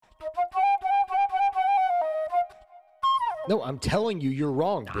No, I'm telling you, you're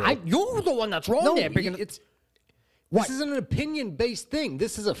wrong, Bill. You're the one that's wrong no, there. Because this isn't an opinion-based thing.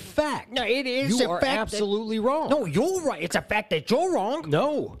 This is a fact. No, it is You a are fact absolutely wrong. No, you're right. It's a fact that you're wrong.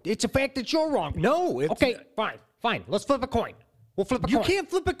 No. It's a fact that you're wrong. No. It's, Okay, fine. Let's flip a coin. We'll flip a You coin. can't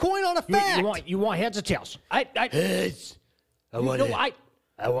flip a coin on a fact. You want heads or tails? Heads. I want No, heads.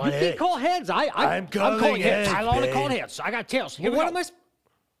 I want you heads. can't call heads. I'm calling heads, I want to call babe. heads. I got tails. Here Well, we what go. am I?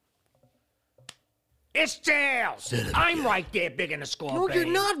 It's tails. I'm right there, big in the score. No, you're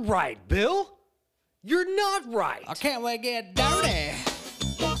not right, Bill. You're not right. Can't we get dirty?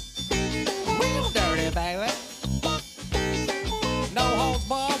 Real dirty, baby. No holds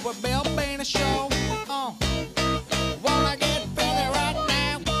barred with Bill Bean a show. Wanna get filthy right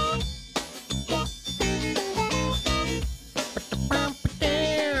now?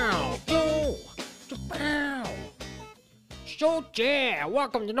 So, yeah,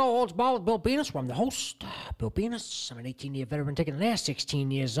 welcome to No Holds Barred with Bill Venus. I'm the host, Bill Venus. I'm an 18-year veteran taking the last 16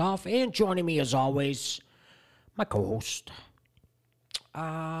 years off. And joining me, as always, my co-host,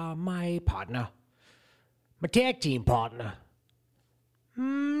 my partner, my tag team partner,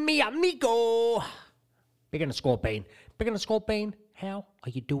 mi amigo, Big in the Scorpion. Big in the Scorpion, how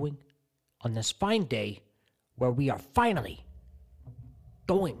are you doing on this fine day where we are finally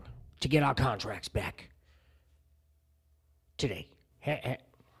going to get our contracts back? Today.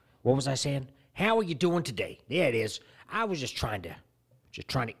 What was I saying? How are you doing today? There it is. I was just trying to,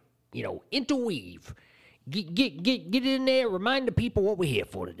 interweave. Get in there, remind the people what we're here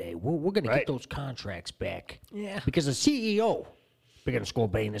for today. We're going to get those contracts back. Yeah. Because the CEO, big in the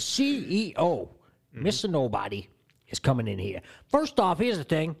Scorpion, the CEO, Mr. Nobody, is coming in here. First off, here's the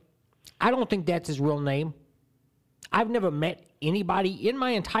thing. I don't think that's his real name. I've never met anybody in my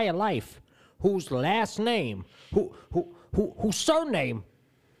entire life whose last name, whose surname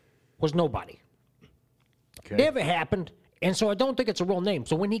was Nobody. Okay. Never happened, and so I don't think it's a real name.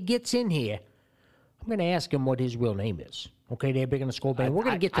 So when he gets in here, I'm going to ask him what his real name is. Okay, they're big in the school band. We're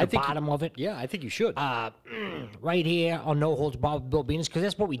going to get to the bottom of it. Yeah, I think you should. Right here on No Holds Barred with Bill Venus, because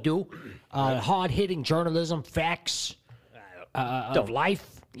that's what we do. Hard-hitting journalism, facts of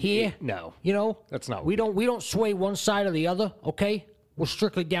life here. No. You know? That's not what we don't sway one side or the other, okay? We're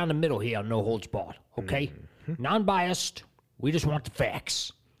strictly down the middle here on No Holds Barred, okay? Non-biased. We just want the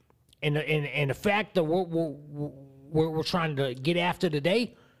facts. And the fact that we're trying to get after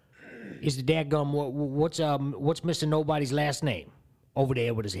today is the dadgum, what's Mr. Nobody's last name over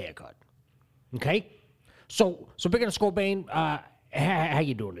there with his haircut. Okay? So Big in the Scorpion, how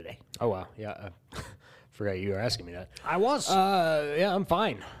you doing today? Oh, wow. Yeah. Forgot you were asking me that. I was. Yeah, I'm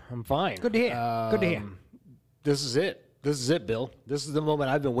fine. Good to hear. Good to hear. This is it. This is it, Bill. This is the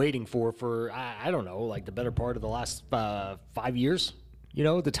moment I've been waiting for I don't know, like the better part of the last 5 years. You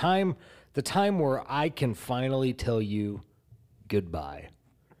know, the time where I can finally tell you goodbye.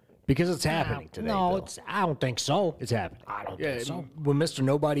 Because it's happening today, No, Bill. I don't think so. It's happening. I don't think so. When Mr.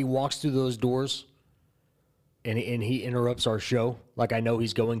 Nobody walks through those doors and he interrupts our show, like I know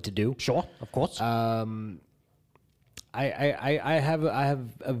he's going to do. Sure, of course. I have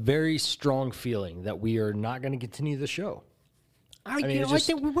a very strong feeling that we are not going to continue the show. I just-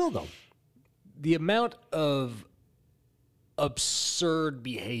 think we will, though. The amount of absurd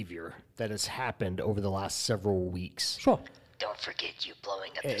behavior that has happened over the last several weeks. Sure. Don't forget you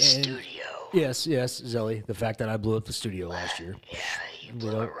blowing up the studio. Yes, Zelly. The fact that I blew up the studio last year. Yeah, you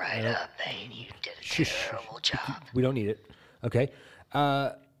blew it right up, man. You did a terrible job. We don't need it. Okay.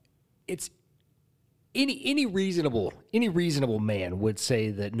 It's any reasonable man would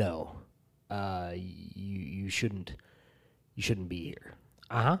say that no, you shouldn't be here.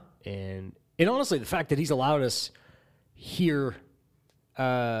 And honestly, the fact that he's allowed us here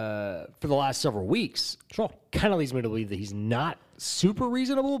for the last several weeks, kind of leads me to believe that he's not super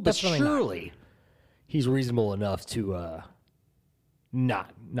reasonable, but Definitely not. surely he's reasonable enough to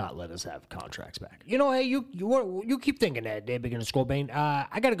not let us have contracts back. You know, hey, you keep thinking that, they're Big in the Scorpion.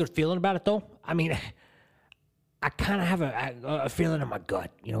 I got a good feeling about it, though. I mean, I kind of have a feeling in my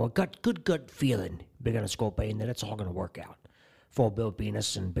gut, you know, good gut feeling, Big in the Scorpion, that it's all going to work out for Bill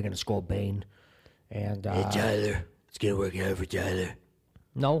Venus and Big in the Scorpion. And Hey, Tyler. It's going to work out for Tyler.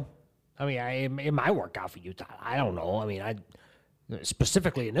 no, I mean, it might work out for you, Tyler. I don't know. I mean,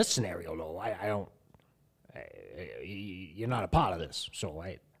 specifically in this scenario, no, I don't. You're not a part of this, so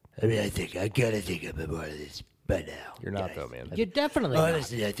I mean, I gotta think I'm a part of this by now. You're not though, man. you're definitely not.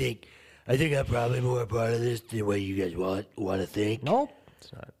 Honestly, I think I'm probably more a part of this than what you guys want to think. Nope.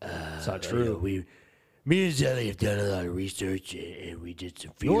 It's not You know, true. me and Zelly have done a lot of research, and we did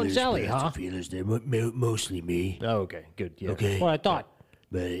some You and feelers. Zelly, put out huh? some feelers there, mostly me. Oh, okay, good. Yeah. Okay. Well, I thought.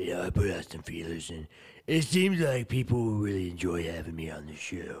 But I put out some feelers, and it seems like people really enjoy having me on the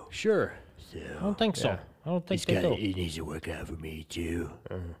show. Sure. So I don't think so. I don't think they do. it needs to work out for me too.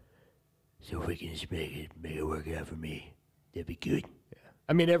 So if we can just make it work out for me, that'd be good.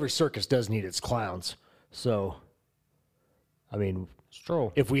 I mean, every circus does need its clowns. So, I mean, It's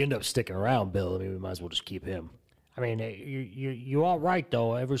true. if we end up sticking around, Bill, I mean, we might as well just keep him. I mean, you are right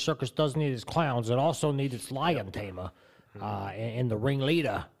though. Every circus does need its clowns. It also needs its lion tamer, and the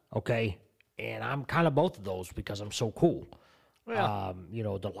ringleader. Okay, and I'm kind of both of those because I'm so cool. You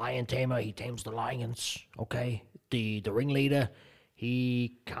know, the lion tamer, he tames the lions. Okay, the ringleader,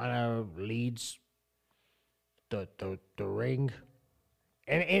 he kind of leads the ring.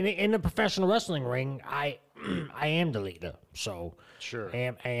 And in the professional wrestling ring, I am the leader. So Sure.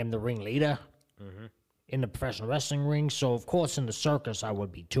 I am the ringleader in the professional wrestling ring. So of course in the circus I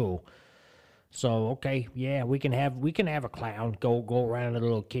would be too. So okay, yeah, we can have a clown go around the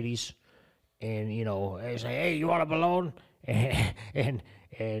little kitties, and you know, they say, hey, you want a balloon?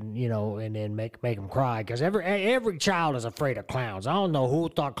 And you know, and then make them cry because every child is afraid of clowns. I don't know who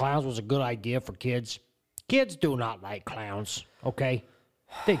thought clowns was a good idea for kids. Kids do not like clowns. Okay,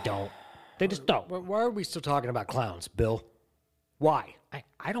 they don't. They just don't. Why are we still talking about clowns, Bill? Why?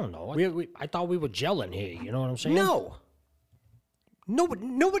 I don't know. I thought we were gelling here. You know what I'm saying? No.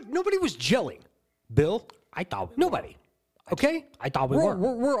 Nobody was gelling, Bill. I thought Nobody. Okay? I thought we we're,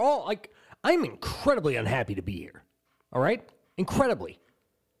 were. we're all like, I'm incredibly unhappy to be here. All right? Incredibly.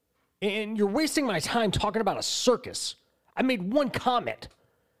 And you're wasting my time talking about a circus. I made one comment,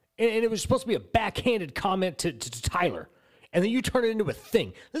 and it was supposed to be a backhanded comment to Tyler, and then you turn it into a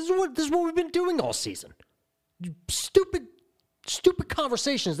thing. This is what we've been doing all season. Stupid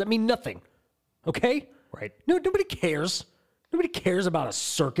conversations that mean nothing. Okay? Right. No, nobody cares. Nobody cares about a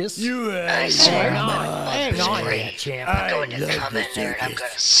circus. I swear, Hang on, great. there, champ. I'm going to love come in the there and I'm circus.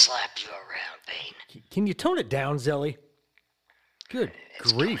 going to slap you around, Bane. Can you tone it down, Zelly? Good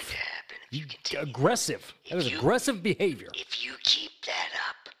It's going grief. to happen if you continue. Aggressive. That is you- aggressive behavior. If you keep that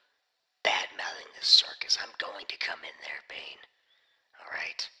up, bad-mouthing the circus, I'm going to come in there, Bane. All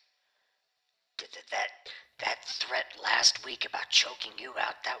right? That threat last week about choking you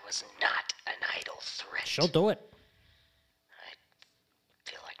out, that was not an idle threat. She'll do it. I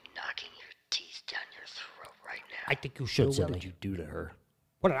feel like knocking your teeth down your throat right now. I think you should, What Zelly. did you do to her?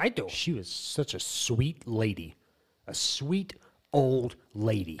 What did I do? She was such a sweet lady. A sweet old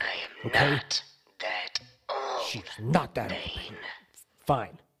lady. I am Okay? not that old. She's not that old.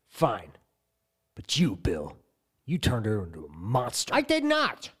 Bane. Fine. But you, Bill, you turned her into a monster. I did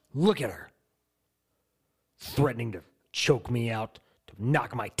not. Look at her. Threatening to choke me out, to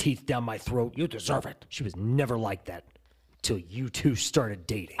knock my teeth down my throat. You deserve it. She was never like that till you two started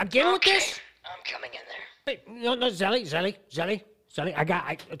dating. Again with Okay, this? I'm coming in there. Hey, no, Zelly.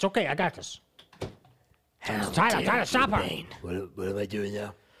 It's okay. I got this. Tyler, stop her. Bane, what am I doing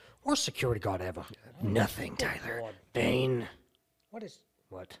now? Worst security guard ever. Nothing, Tyler. Bane,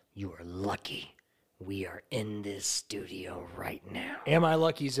 What? you are lucky. We are in this studio right now. Am I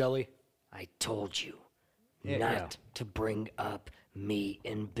lucky, Zelly? I told you Yeah, not yeah. to bring up me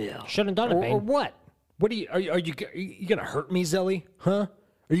and Bill. Shouldn't have done it, Or Bane. what? What are you gonna hurt me, Zelly? Huh?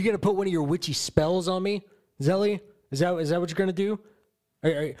 Are you gonna put one of your witchy spells on me, Zelly? Is that what you're gonna do?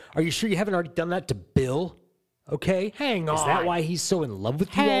 Are you sure you haven't already done that to Bill? Okay. Hang Is that on. why he's so in love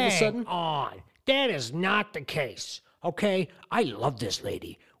with you all of a Hang sudden? on. That is not the case. Okay? I love this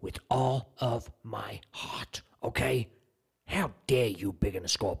lady with all of my heart. Okay? How dare you, Big in the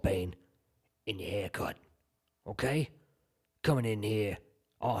Scorpion, in your haircut? Okay? Coming in here,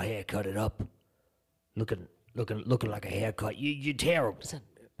 all haircutted up, looking like a haircut. You're terrible.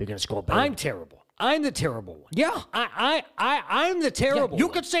 Big in the Scorpion. I'm terrible. I'm the terrible one. Yeah. I'm the terrible You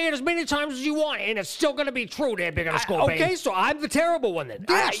one. can say it as many times as you want, and it's still going to be true there, Big in the Scorpion. Okay, so I'm the terrible one then.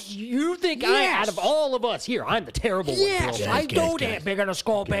 Yes. You think Yes. out of all of us here, I'm the terrible Yes, one, Bill? I Guys, know guys. that, Big in the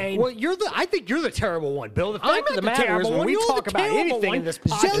Scorpion. Well, I think you're the terrible one, Bill. The fact I'm of not the the matter is, terrible when one. we You're talk the about terrible anything one. in this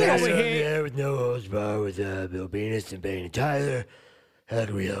Silly podcast, over here. there with no holds bar with Bill Venus and Bane and Tyler. How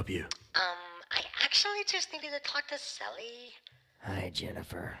can we help you? I actually just needed to talk to Sally. Hi,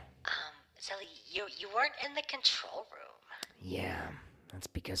 Jennifer. Sally, you weren't in the control room. Yeah, that's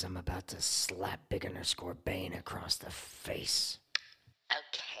because I'm about to slap Big underscore Bane across the face.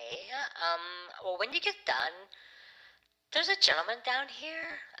 Okay, well, when you get done, there's a gentleman down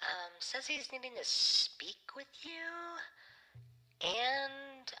here, says he's needing to speak with you,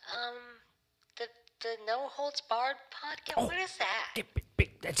 and, the No Holds Barred podcast, what is that?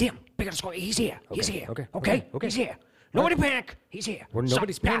 That's him. Big in the Scorpion. He's here. He's here. okay. He's here. Nobody panic. He's here.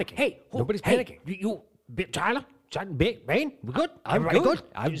 Nobody's Stop. panicking. Hey, Nobody's hey, panicking. Tyler, Bane, we good? I'm Everybody good.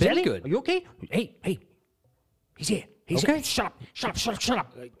 I've been Zelly, good. Are you okay? Hey, he's here. He's Okay. here. Shut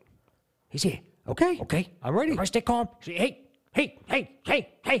up. He's here. Okay. Okay, I'm ready. Everybody stay calm. Say, hey.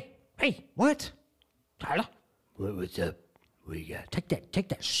 What? Tyler, What's up? What you got? take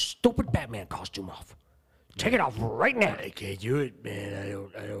that stupid Batman costume off. Take it off right now. I can't do it, man.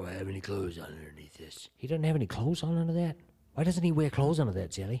 I don't have any clothes on underneath this. He doesn't have any clothes on under that. Why doesn't he wear clothes under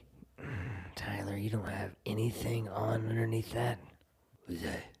that, Zelly? Tyler, you don't have anything on underneath that.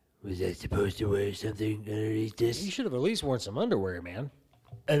 Was I supposed to wear something underneath this? You should have at least worn some underwear, man.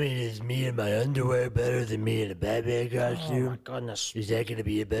 I mean, is me in my underwear better than me in a Batman Oh costume? my goodness! Is that going to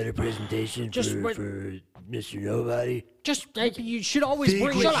be a better presentation Just wait. for Mr. Nobody? Just you should always Think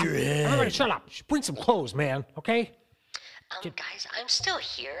bring. with Shut up! your head. Everybody, shut up! Just bring some clothes, man. Okay? Guys, I'm still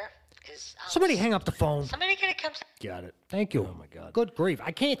here. Is Somebody hang up the phone. somebody gonna come? Got it. Thank you. Oh my God. Good grief!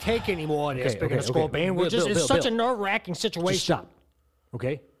 I can't take any more of this. Okay, Big okay, Skull okay. Bane. Bill, It's Bill, such a Bill. nerve-wracking situation. Just stop.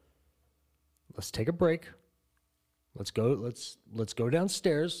 Okay. Let's take a break. Let's go. Let's go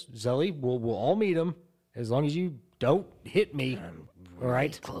downstairs. Zelly, we'll all meet him as long as you don't hit me. All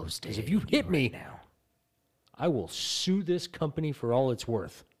right. Close to 'Cause if you hit me now. I will sue this company for all it's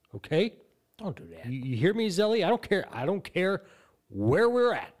worth. Okay. Don't do that. You hear me, Zelly? I don't care. I don't care where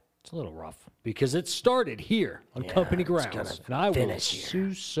we're at. It's a little rough. Because it started here on company it's grounds. gonna And I will finish here.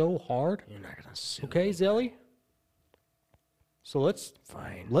 sue so hard. You're not going to sue. Okay, Zelly? So let's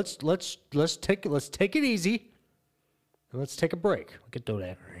Fine. let's take it easy. And let's take a break. We can do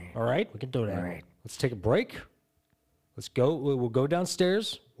that. All right? We can do that. All right. Let's take a break. Let's go. We'll go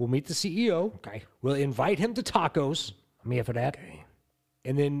downstairs. We'll meet the CEO. Okay. We'll invite him to tacos. I'm here for that.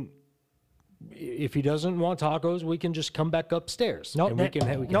 And then if he doesn't want tacos, we can just come back upstairs. No, and we can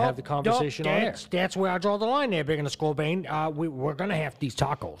have the conversation on air. That's where I draw the line there, Big in the Skull Bane. We're going to have these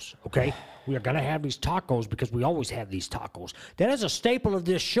tacos, okay? We are going to have these tacos because we always have these tacos. That is a staple of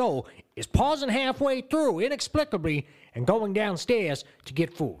this show, is pausing halfway through, inexplicably, and going downstairs to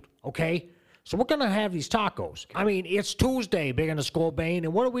get food, okay? So we're going to have these tacos. I mean, it's Tuesday, Big in the Skull Bane,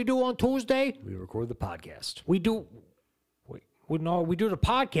 and what do we do on Tuesday? We record the podcast. We do the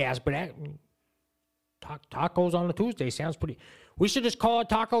podcast, but tacos on a Tuesday sounds pretty. We should just call it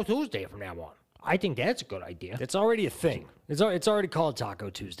Taco Tuesday from now on. I think that's a good idea. It's already a thing. It's already called Taco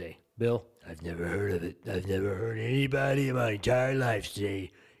Tuesday. Bill, I've never heard of it. I've never heard anybody in my entire life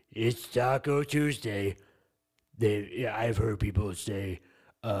say it's Taco Tuesday. I've heard people say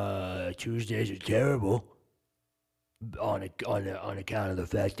Tuesdays are terrible on account of the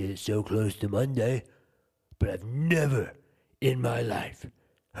fact that it's so close to Monday. But I've never in my life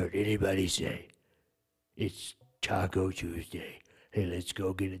heard anybody say it's Taco Tuesday. Hey, let's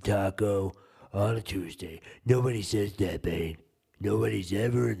go get a taco on a Tuesday. Nobody says that, Bane. Nobody's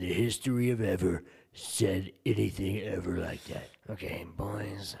ever in the history of ever said anything ever like that. Okay,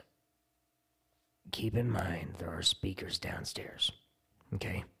 boys, keep in mind there are speakers downstairs.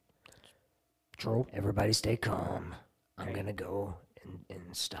 Okay? True. Everybody stay calm. I'm gonna go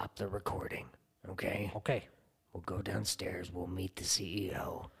and stop the recording. Okay? Okay. We'll go downstairs. We'll meet the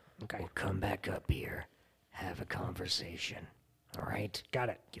CEO. Okay. We'll come back up here, have a conversation. All right? Got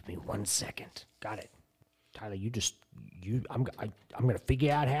it. Give me 1 second. Got it. Tyler, I'm gonna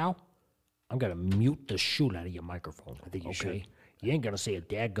figure out how. I'm gonna mute the shoot out of your microphone. I think you should. You ain't gonna say a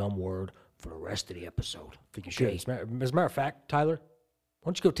dadgum word for the rest of the episode. I think you should. As a matter of fact, Tyler, why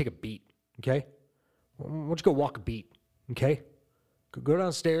don't you go take a beat, okay? Why don't you go walk a beat, okay? Go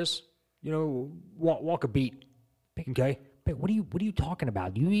downstairs, walk a beat, okay? But what are you talking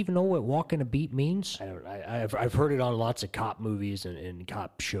about? Do you even know what walking a beat means? I don't. I've heard it on lots of cop movies and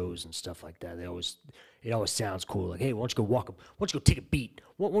cop shows and stuff like that. It always sounds cool. Like, hey, why don't you go take a beat?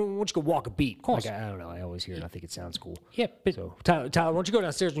 Why don't you go walk a beat? Of course. Like, I don't know. I always hear it. I think it sounds cool. Yeah, but So, Tyler, why don't you go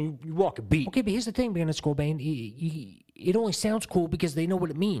downstairs and you walk a beat? okay, but here's the thing, being a school band, it only sounds cool because they know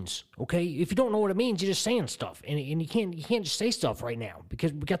what it means. Okay, if you don't know what it means, you're just saying stuff, and you can't just say stuff right now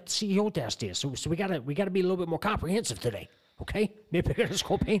because we got the CEO downstairs. So we gotta be a little bit more comprehensive today. Okay, maybe being a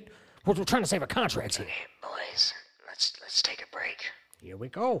school band. We're trying to save our contracts here. Hey, boys, let's take a break. Here we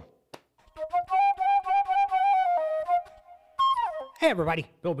go. Hey everybody,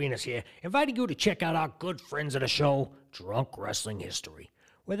 Bill Venus here, inviting you to check out our good friends of the show, Drunk Wrestling History,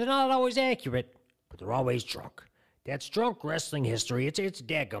 where they're not always accurate, but they're always drunk. That's Drunk Wrestling History. It's a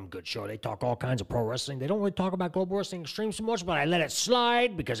dadgum good show. They talk all kinds of pro wrestling. They don't really talk about Global Wrestling Extreme so much, but I let it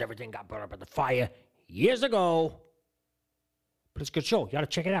slide because everything got burned up in the fire years ago. But it's a good show. You ought to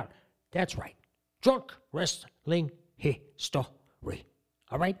check it out. That's right. Drunk Wrestling History.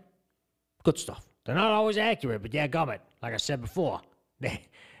 All right? Good stuff. They're not always accurate, but dadgummit, like I said before,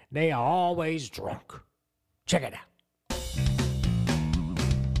 they are always drunk. Check it out.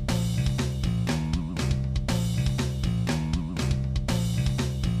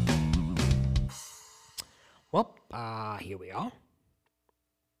 Well, here we are.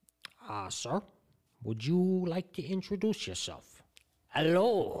 Sir, would you like to introduce yourself?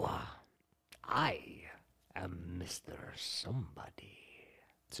 Hello. I am Mr. Somebody.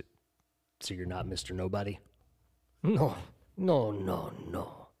 So you're not Mr. Nobody? No.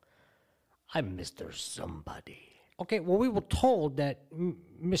 I'm Mr. Somebody. Okay, well, we were told that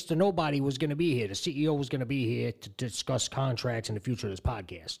Mr. Nobody was going to be here. The CEO was going to be here to discuss contracts and the future of this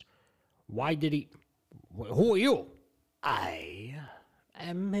podcast. Why did he... Who are you? I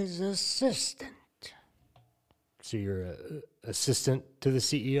am his assistant. So you're a assistant to the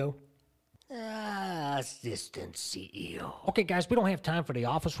CEO? Assistant CEO. Okay, guys, we don't have time for the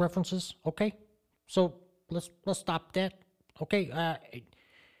office references, okay? So let's stop that, okay?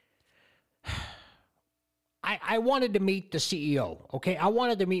 I wanted to meet the CEO, okay? I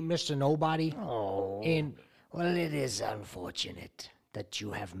wanted to meet Mr. Nobody. Oh, And well, it is unfortunate that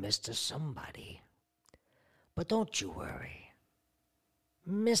you have Mr. Somebody. But don't you worry.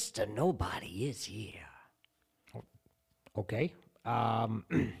 Mr. Nobody is here. okay,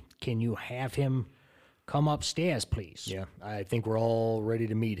 can you have him come upstairs, please? Yeah, I think we're all ready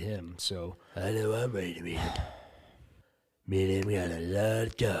to meet him, so... I know I'm ready to meet him. Me and him got a lot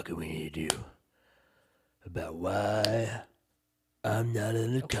of talking we need to do about why I'm not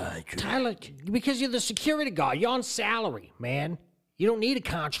in the contract. Tyler, because you're the security guard, you're on salary, man. You don't need a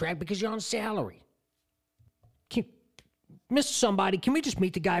contract because you're on salary. Mr. Somebody, can we just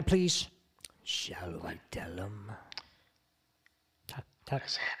meet the guy, please? Shall we tell him?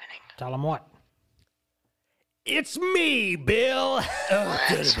 What's happening? Tell him what? It's me, Bill! Oh,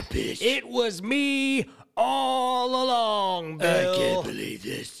 son of a bitch. It was me all along, I Bill. can't believe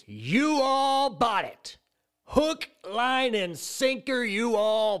this. You all bought it. Hook, line, and sinker, you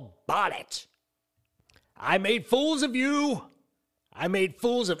all bought it. I made fools of you. I made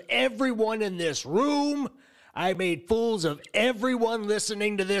fools of everyone in this room. I made fools of everyone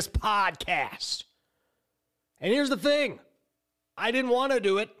listening to this podcast. And here's the thing. I didn't want to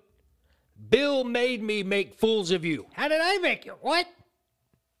do it. Bill made me make fools of you. How did I make you? What?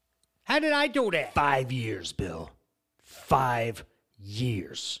 How did I do that? 5 years, Bill. 5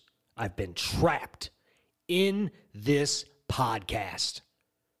 years. I've been trapped in this podcast.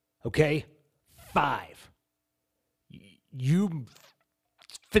 Okay? 5. You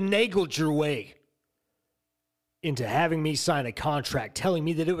finagled your way into having me sign a contract telling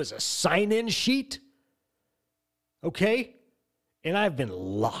me that it was a sign-in sheet. Okay? And I've been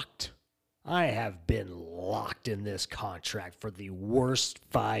locked. I have been locked in this contract for the worst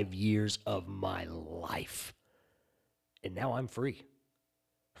 5 years of my life. And now I'm free.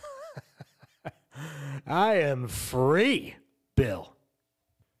 I am free, Bill.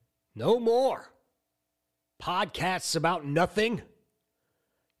 No more podcasts about nothing.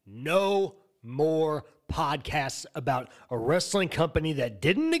 No more podcasts about a wrestling company that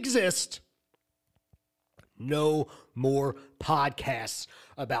didn't exist. No more podcasts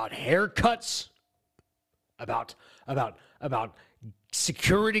about haircuts, about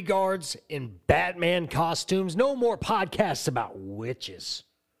security guards in Batman costumes. No more podcasts about witches.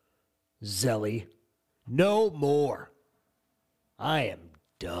 Zelly, no more. I am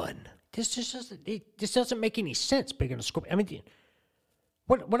done. This doesn't make any sense. Big on the scope. I mean,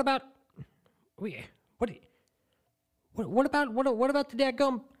 what about the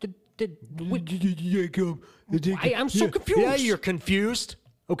dadgum? I'm so confused. Yeah, you're confused.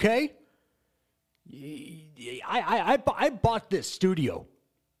 Okay. I bought this studio.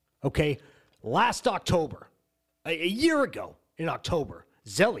 Okay, last October, a year ago in October.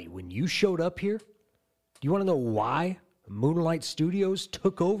 Zelly, when you showed up here, do you want to know why Moonlight Studios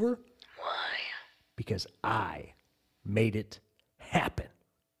took over? Why? Because I made it happen.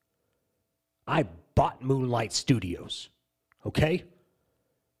 I bought Moonlight Studios, okay?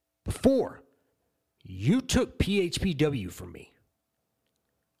 Before you took PHPW from me,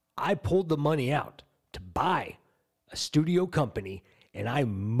 I pulled the money out to buy a studio company and I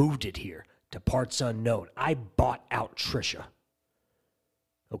moved it here to Parts Unknown. I bought out Trisha,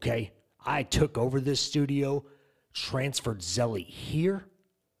 okay? I took over this studio, transferred Zelly here,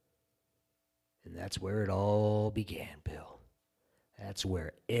 and that's where it all began, Bill. That's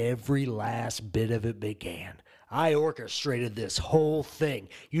where every last bit of it began. I orchestrated this whole thing.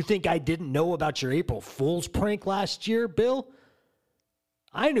 You think I didn't know about your April Fool's prank last year, Bill?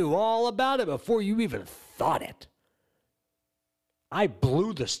 I knew all about it before you even thought it. I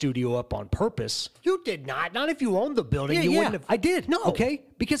blew the studio up on purpose. You did not. Not if you owned the building. Yeah, you yeah, wouldn't have. I did. No. Okay?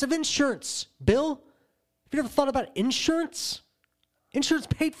 Because of insurance, Bill. Have you ever thought about insurance? Insurance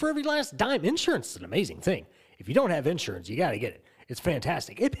paid for every last dime. Insurance is an amazing thing. If you don't have insurance, you got to get it. It's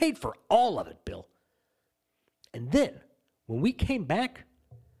fantastic. It paid for all of it, Bill. And then, when we came back,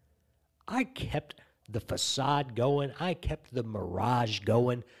 I kept the facade going. I kept the mirage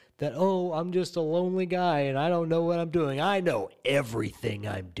going that, oh, I'm just a lonely guy and I don't know what I'm doing. I know everything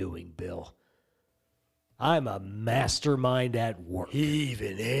I'm doing, Bill. I'm a mastermind at work. He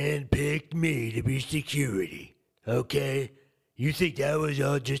even handpicked me to be security. Okay? You think that was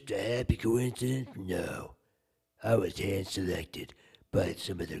all just a happy coincidence? No. I was hand selected by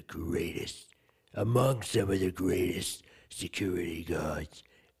among some of the greatest security guards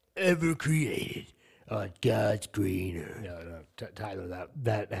ever created on God's green earth. No, Tyler,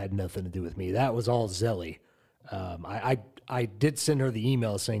 that had nothing to do with me. That was all Zelly. I did send her the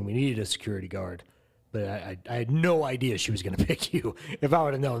email saying we needed a security guard, but I had no idea she was going to pick you. If I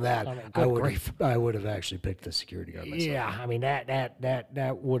would have known that, I would have actually picked the security guard myself. Yeah, I mean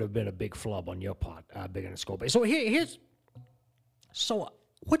that would have been a big flub on your part, Big and Scorpion. So so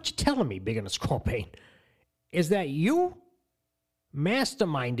what you telling me, Big and Scorpion, is that you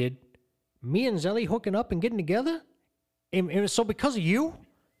masterminded me and Zelly hooking up and getting together? And so because of you,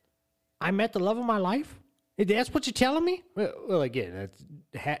 I met the love of my life? That's what you're telling me? Well, again, that's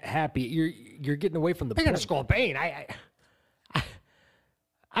happy. You're getting away from the Big point. and Scorpion, I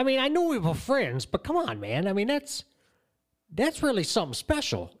mean, I knew we were friends, but come on, man. I mean, that's really something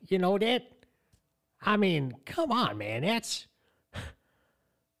special. You know, I mean, come on, man.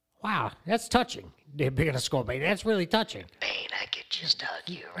 Wow, that's touching. Big and Scorpion, that's really touching. Bane, I could just hug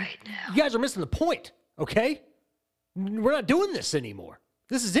you right now. You guys are missing the point, okay? We're not doing this anymore.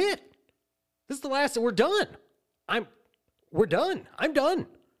 This is it. This is the last. We're done. We're done. I'm done.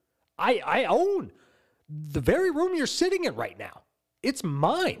 I own the very room you're sitting in right now. It's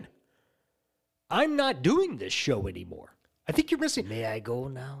mine. I'm not doing this show anymore. I think you're missing. May I go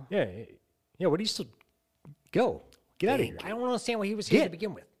now? Yeah. What do you still go? Get out of here. I don't understand why he was here to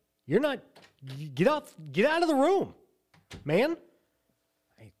begin with. You're not. Get out of the room, man.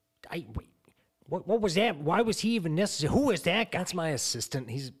 Wait. What was that? Why was he even necessary? Who is that guy? That's my assistant.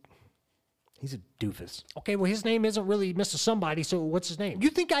 He's a doofus. Okay, well, his name isn't really Mr. Somebody, so what's his name? You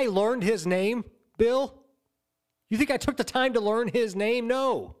think I learned his name, Bill? You think I took the time to learn his name?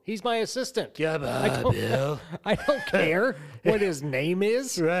 No, he's my assistant. Come on, Bill. I don't care what his name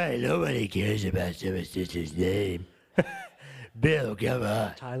is. Right, nobody cares about some assistant's name. Bill, come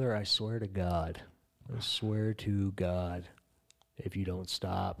on. Tyler, I swear to God, if you don't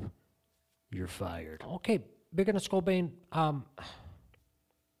stop, you're fired. Okay, Big and Scorpion,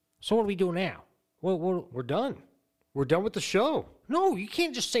 so what do we do now? Well, We're done. We're done with the show. no, you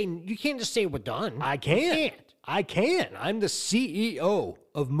can't just say we're done. I can't. I'm the CEO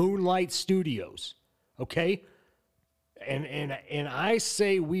of Moonlight Studios. Okay? And I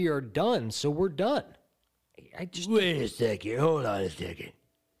say we are done, so we're done. Wait a second. Hold on a second.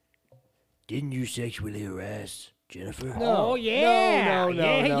 Didn't you sexually harass Jennifer? Oh, yeah.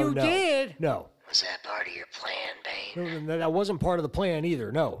 No, you did. No. Was that part of your plan, Bane? No, that wasn't part of the plan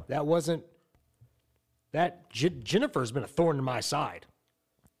either. No, that wasn't. Jennifer's been a thorn in my side.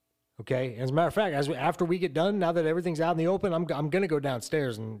 Okay, as a matter of fact, after we get done, now that everything's out in the open, I'm gonna go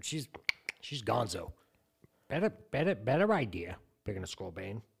downstairs and she's gonzo. Better idea, Big and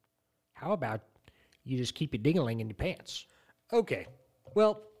Scorpion. How about you just keep your ding-a-ling in your pants? Okay,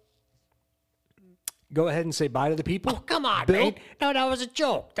 well, go ahead and say bye to the people. Oh, come on, Bill? Bane. No, that was a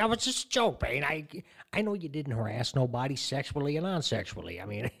joke. That was just a joke, Bane. I know you didn't harass nobody sexually and non-sexually. I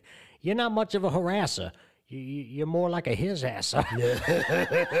mean, you're not much of a harasser. You're more like a his-asser.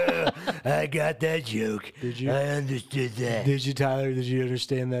 I got that joke. Did you? I understood that. Did you, Tyler? Did you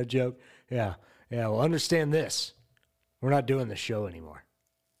understand that joke? Yeah. Well, understand this. We're not doing the show anymore.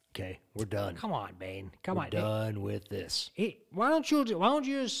 Okay, we're done. Come on, Bane. Come We're on. done with this. Hey, why don't you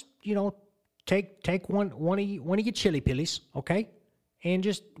just take one of your chili pillies, okay,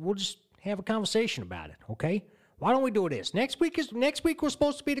 and we'll just have a conversation about it, okay? Why don't we do this? Next week we're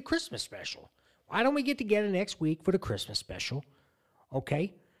supposed to be the Christmas special. Why don't we get together next week for the Christmas special,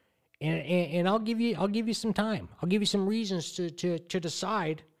 okay? And I'll give you some time. I'll give you some reasons to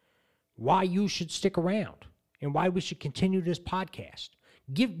decide why you should stick around and why we should continue this podcast.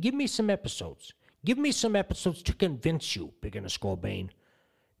 Give me some episodes. Give me some episodes to convince you, Big and Scorpion,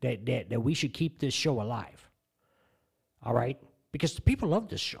 that we should keep this show alive. All right? Because the people love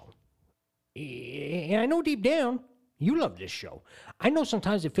this show. And I know deep down you love this show. I know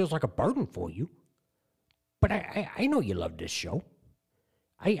sometimes it feels like a burden for you, but I know you love this show.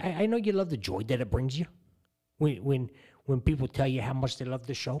 I know you love the joy that it brings you when people tell you how much they love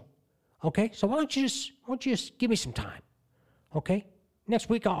the show. Okay, so why don't you just give me some time? Okay, next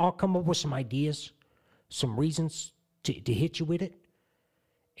week I'll come up with some ideas, some reasons to hit you with it,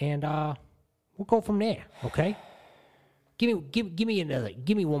 and we'll go from there. Okay, give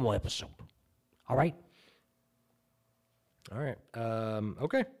me one more episode. All right. All right.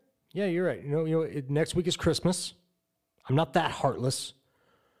 Okay. Yeah, you're right. Next week is Christmas. I'm not that heartless.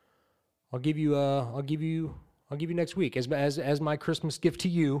 I'll give you next week as my Christmas gift to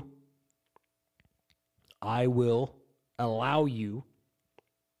you. I will allow you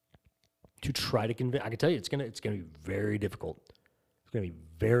to try to convince. I can tell you, it's gonna be very difficult. It's gonna be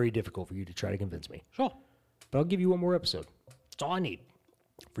very difficult for you to try to convince me. Sure. But I'll give you one more episode That's all I need.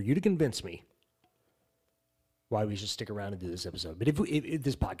 for you to convince me why we should stick around and do this episode. But if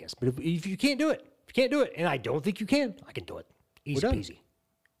this podcast, but if you can't do it, and I don't think you can, I can do it. Easy done. peasy.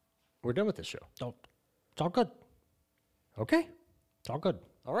 We're done with this show. It's all good. Okay. It's all good.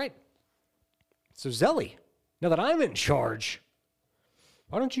 All right. So Zelly, now that I'm in charge,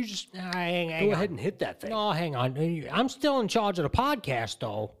 why don't you just Hang go ahead on. and hit that thing? No, hang on. I'm still in charge of the podcast,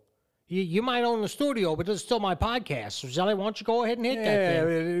 though. You might own the studio, but it's still my podcast. So, Zelly, why don't you go ahead and hit that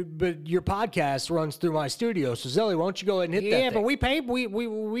thing? Yeah, but your podcast runs through my studio. So Zelly, why don't you go ahead and hit that Yeah, thing? but we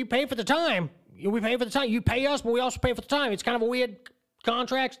pay for the time. We pay for the time. You pay us, but we also pay for the time. It's kind of a weird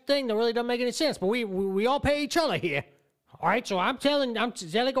contract thing that really doesn't make any sense. But we all pay each other here. All right, so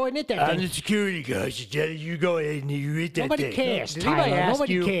Zelly, go ahead and hit that I'm thing. the security guard. So you go ahead and you hit that Nobody thing. cares, Did anybody Tyler. ask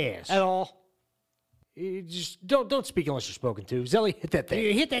Nobody you cares. at all? You just don't speak unless you're spoken to. Zelly, hit that thing.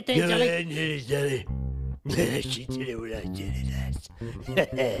 You hit that thing, Go Zelly. ahead and hit it, Zelly. She did it when I did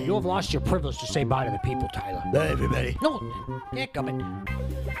it. You have lost your privilege to say bye to the people, Tyler. Bye, everybody. No, heck of it.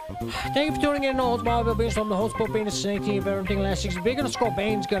 Thank you for tuning in to Holds Bar Bill Beans. I'm the host, Bill Bean, the 18 of everything last 6. Big and Skull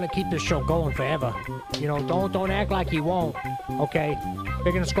Bane's gonna keep this show going forever. Don't act like he won't. Okay,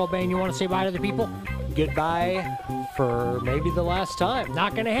 Big and Skull Bane, you want to say bye to the people? Goodbye for maybe the last time.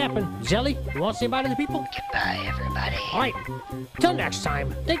 Not gonna happen. Zelly, you want to say bye to the people? Goodbye, everybody. All right. Till next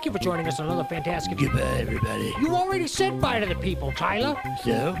time. Thank you for joining us on another fantastic. Goodbye, everybody. You already said bye to the people, Tyler.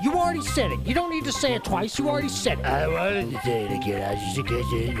 So? You already said it. You don't need to say it twice. You already said it. I wanted to say it again. I just can't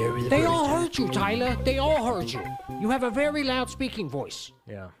say it over the They first all time. heard you, Tyler. They all heard you. You have a very loud speaking voice.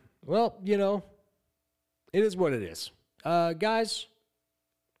 Yeah. Well, it is what it is. Guys,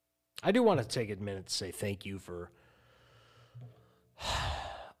 I do want to take a minute to say thank you for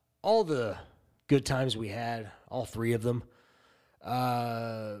all the good times we had, all three of them.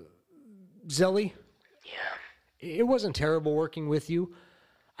 Zelly, Yeah. it wasn't terrible working with you.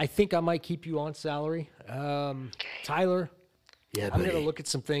 I think I might keep you on salary. Tyler, Yeah, I'm buddy. going to look at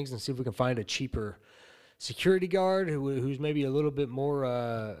some things and see if we can find a cheaper security guard who's maybe a little bit more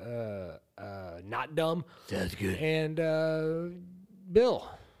not dumb. Sounds good. And Bill,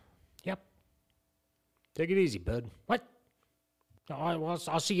 Yep. take it easy, bud. What?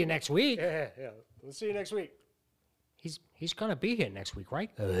 I'll see you next week. Yeah. We'll see you next week. He's gonna be here next week, right?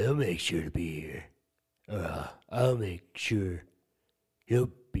 He'll make sure to be here. I'll make sure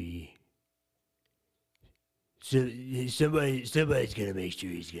he'll be. So somebody's gonna make sure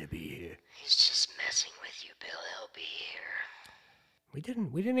he's gonna be here. He's just messing with you, Bill. He'll be here. We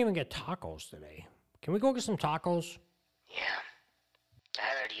didn't even get tacos today. Can we go get some tacos? Yeah.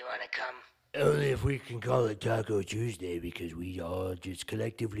 Tyler, do you want to come? Only if we can call it Taco Tuesday because we all just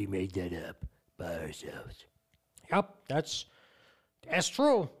collectively made that up by ourselves. Yep, that's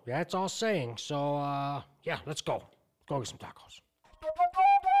true. That's all saying. So yeah, let's go. Go get some tacos.